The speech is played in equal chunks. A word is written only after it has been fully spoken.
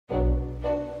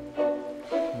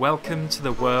Welcome to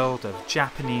the world of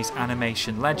Japanese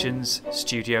animation legends,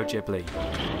 Studio Ghibli.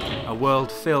 A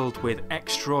world filled with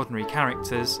extraordinary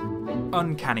characters,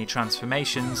 uncanny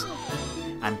transformations,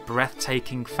 and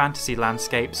breathtaking fantasy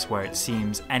landscapes where it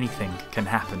seems anything can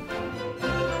happen.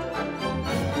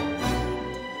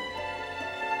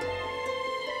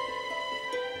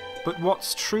 But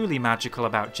what's truly magical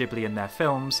about Ghibli and their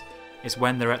films is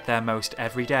when they're at their most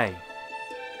everyday.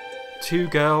 Two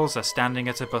girls are standing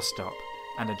at a bus stop,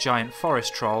 and a giant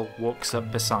forest troll walks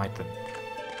up beside them.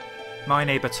 My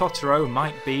Neighbor Totoro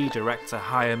might be director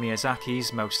Hayao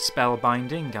Miyazaki's most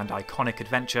spellbinding and iconic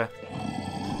adventure,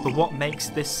 but what makes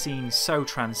this scene so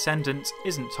transcendent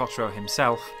isn't Totoro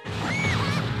himself,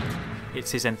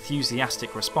 it's his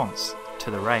enthusiastic response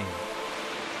to the rain.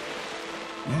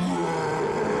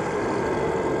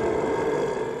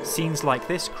 Scenes like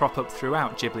this crop up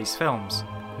throughout Ghibli's films,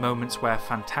 moments where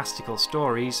fantastical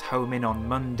stories home in on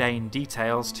mundane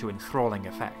details to enthralling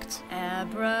effect.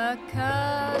 Abracadabra!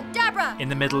 In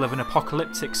the middle of an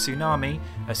apocalyptic tsunami,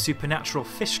 a supernatural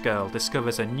fish girl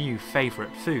discovers a new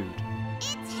favourite food.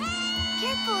 It's him!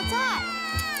 Careful, it's hot!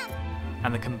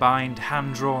 And the combined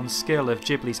hand-drawn skill of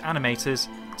Ghibli's animators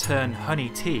turn honey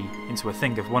tea into a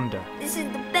thing of wonder. This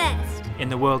is the best! In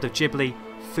the world of Ghibli,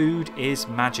 food is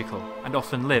magical and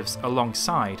often lives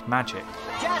alongside magic.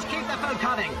 Just keep the food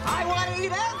coming! I want to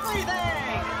eat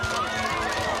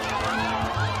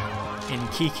everything! In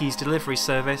Kiki's delivery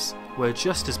service, we're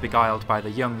just as beguiled by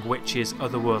the young witch's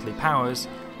otherworldly powers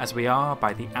as we are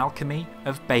by the alchemy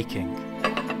of baking.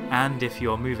 And if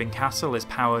your moving castle is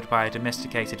powered by a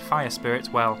domesticated fire spirit,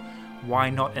 well, why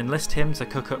not enlist him to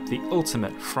cook up the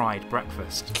ultimate fried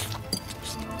breakfast?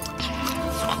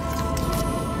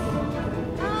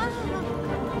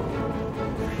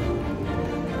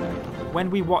 When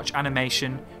we watch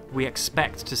animation, we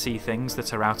expect to see things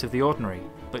that are out of the ordinary,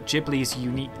 but Ghibli's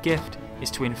unique gift is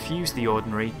to infuse the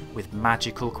ordinary with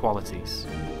magical qualities.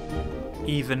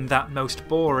 Even that most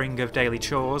boring of daily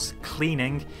chores,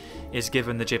 cleaning, is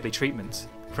given the Ghibli treatment,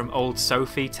 from old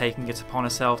Sophie taking it upon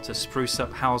herself to spruce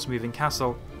up Howl's moving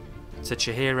castle, to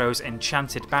Chihiro's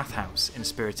enchanted bathhouse in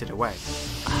Spirited Away.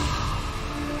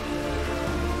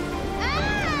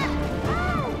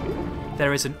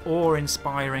 There is an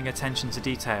awe-inspiring attention to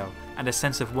detail and a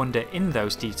sense of wonder in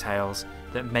those details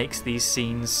that makes these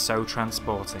scenes so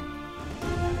transporting.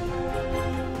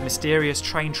 Mysterious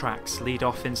train tracks lead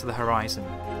off into the horizon.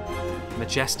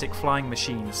 Majestic flying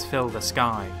machines fill the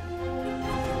sky.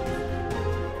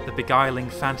 The beguiling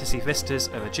fantasy vistas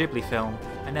of a Ghibli film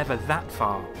are never that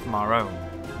far from our own.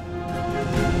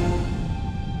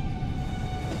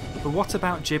 But what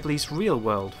about Ghibli's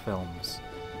real-world films?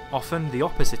 Often the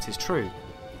opposite is true.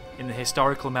 In the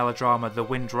historical melodrama The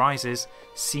Wind Rises,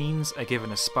 scenes are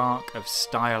given a spark of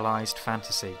stylised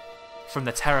fantasy. From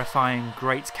the terrifying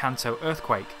Great Kanto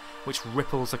earthquake, which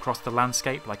ripples across the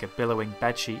landscape like a billowing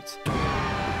bedsheet,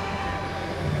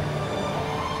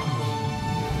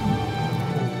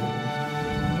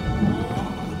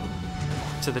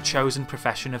 to the chosen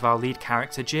profession of our lead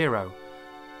character Jiro.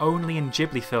 Only in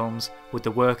Ghibli films would the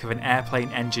work of an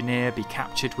airplane engineer be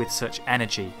captured with such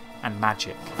energy and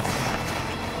magic.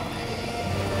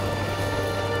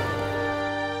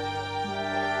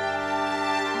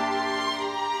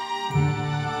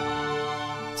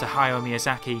 To Hayao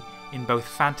Miyazaki, in both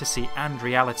fantasy and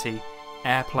reality,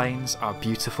 airplanes are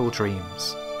beautiful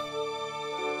dreams.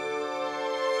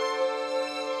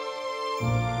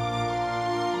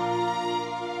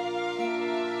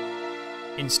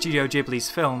 In Studio Ghibli's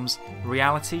films,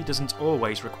 reality doesn't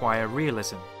always require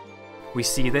realism. We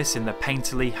see this in the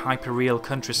painterly, hyper-real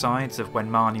countrysides of When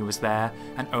Marnie Was There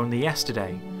and Only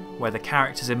Yesterday, where the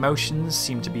characters' emotions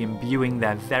seem to be imbuing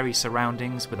their very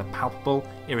surroundings with a palpable,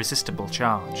 irresistible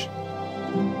charge.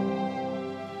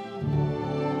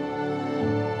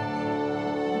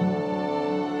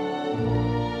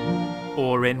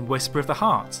 Or in Whisper of the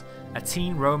Heart, a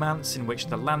teen romance in which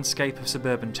the landscape of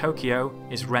suburban Tokyo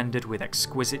is rendered with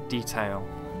exquisite detail.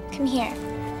 Come here.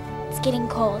 It's getting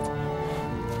cold.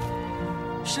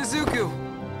 Shizuku!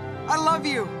 I love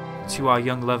you! To our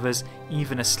young lovers,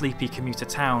 even a sleepy commuter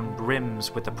town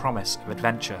brims with the promise of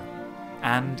adventure.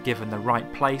 And given the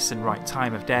right place and right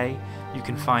time of day, you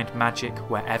can find magic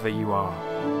wherever you are.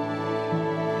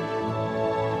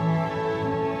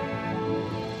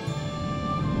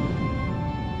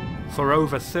 For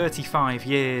over 35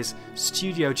 years,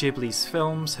 Studio Ghibli's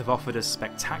films have offered us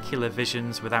spectacular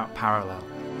visions without parallel.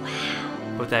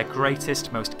 Wow. But their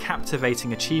greatest, most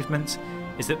captivating achievement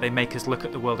is that they make us look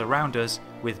at the world around us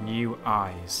with new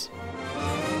eyes.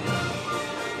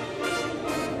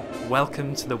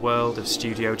 Welcome to the world of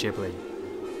Studio Ghibli.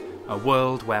 a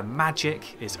world where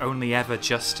magic is only ever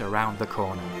just around the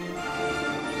corner.